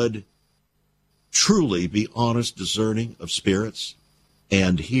should truly be honest, discerning of spirits.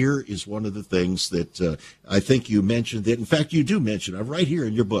 And here is one of the things that I think you mentioned, that in fact you do mention, right here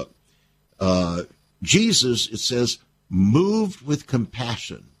in your book. Jesus, it says, moved with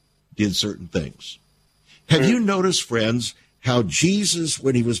compassion, did certain things. Have you noticed, friends, how Jesus,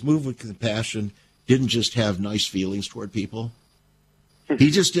 when he was moved with compassion, didn't just have nice feelings toward people?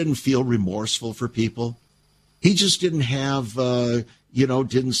 He just didn't feel remorseful for people. He just didn't have,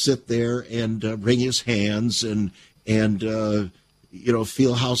 didn't sit there and wring his hands and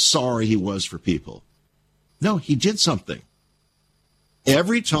feel how sorry he was for people. No, he did something.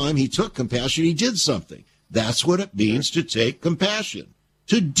 Every time he took compassion, he did something. That's what it means to take compassion,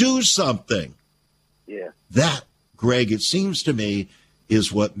 to do something. Yeah. That, Greg, it seems to me,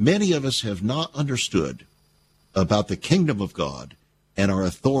 is what many of us have not understood about the kingdom of God and our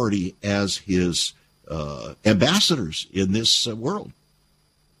authority as his ambassadors in this world.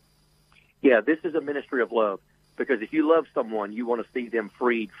 Yeah, this is a ministry of love, because if you love someone, you want to see them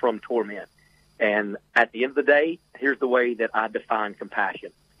freed from torment. And at the end of the day, here's the way that I define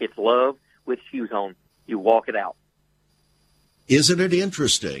compassion. It's love with shoes on. You walk it out. Isn't it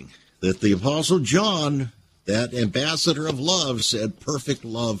interesting that the Apostle John, that ambassador of love, said perfect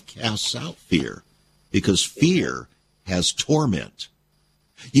love casts out fear, because fear has torment.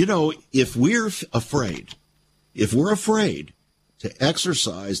 You know, if we're afraid to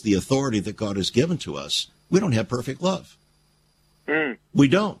exercise the authority that God has given to us, we don't have perfect love. We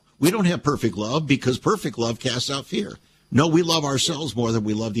don't. We don't have perfect love, because perfect love casts out fear. No, we love ourselves more than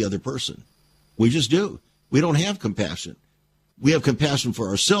we love the other person. We just do. We don't have compassion. We have compassion for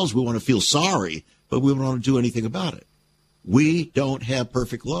ourselves. We want to feel sorry, but we don't want to do anything about it. We don't have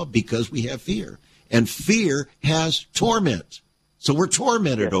perfect love because we have fear. And fear has torment. So we're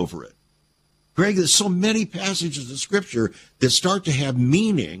tormented over it. Greg, there's so many passages of Scripture that start to have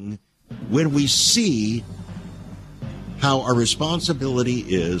meaning when we see how our responsibility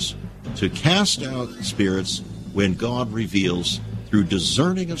is to cast out spirits when God reveals through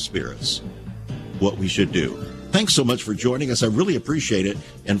discerning of spirits what we should do. Thanks so much for joining us. I really appreciate it.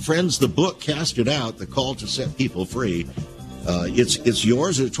 And friends, the book, Cast It Out, The Call to Set People Free, it's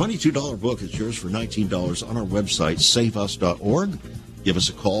yours. It's a $22 book. It's yours for $19 on our website, saveus.org. Give us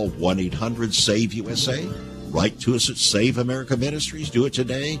a call, 1-800-SAVE-USA. Write to us at Save America Ministries. Do it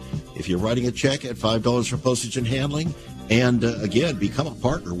today. If you're writing a check, at $5 for postage and handling. And again, become a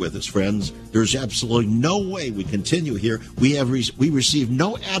partner with us, friends. There's absolutely no way we continue here. We receive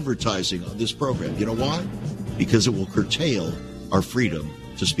no advertising on this program. You know why? Because it will curtail our freedom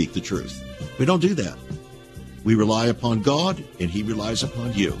to speak the truth. We don't do that. We rely upon God, and he relies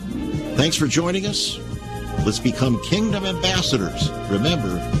upon you. Thanks for joining us. Let's become kingdom ambassadors.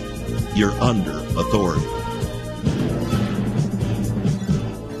 Remember, you're under authority.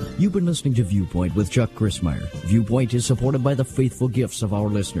 You've been listening to Viewpoint with Chuck Christmeyer. Viewpoint is supported by the faithful gifts of our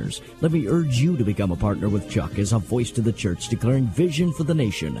listeners. Let me urge you to become a partner with Chuck as a voice to the church declaring vision for the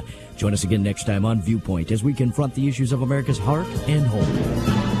nation. Join us again next time on Viewpoint as we confront the issues of America's heart and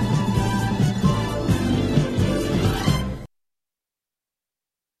home.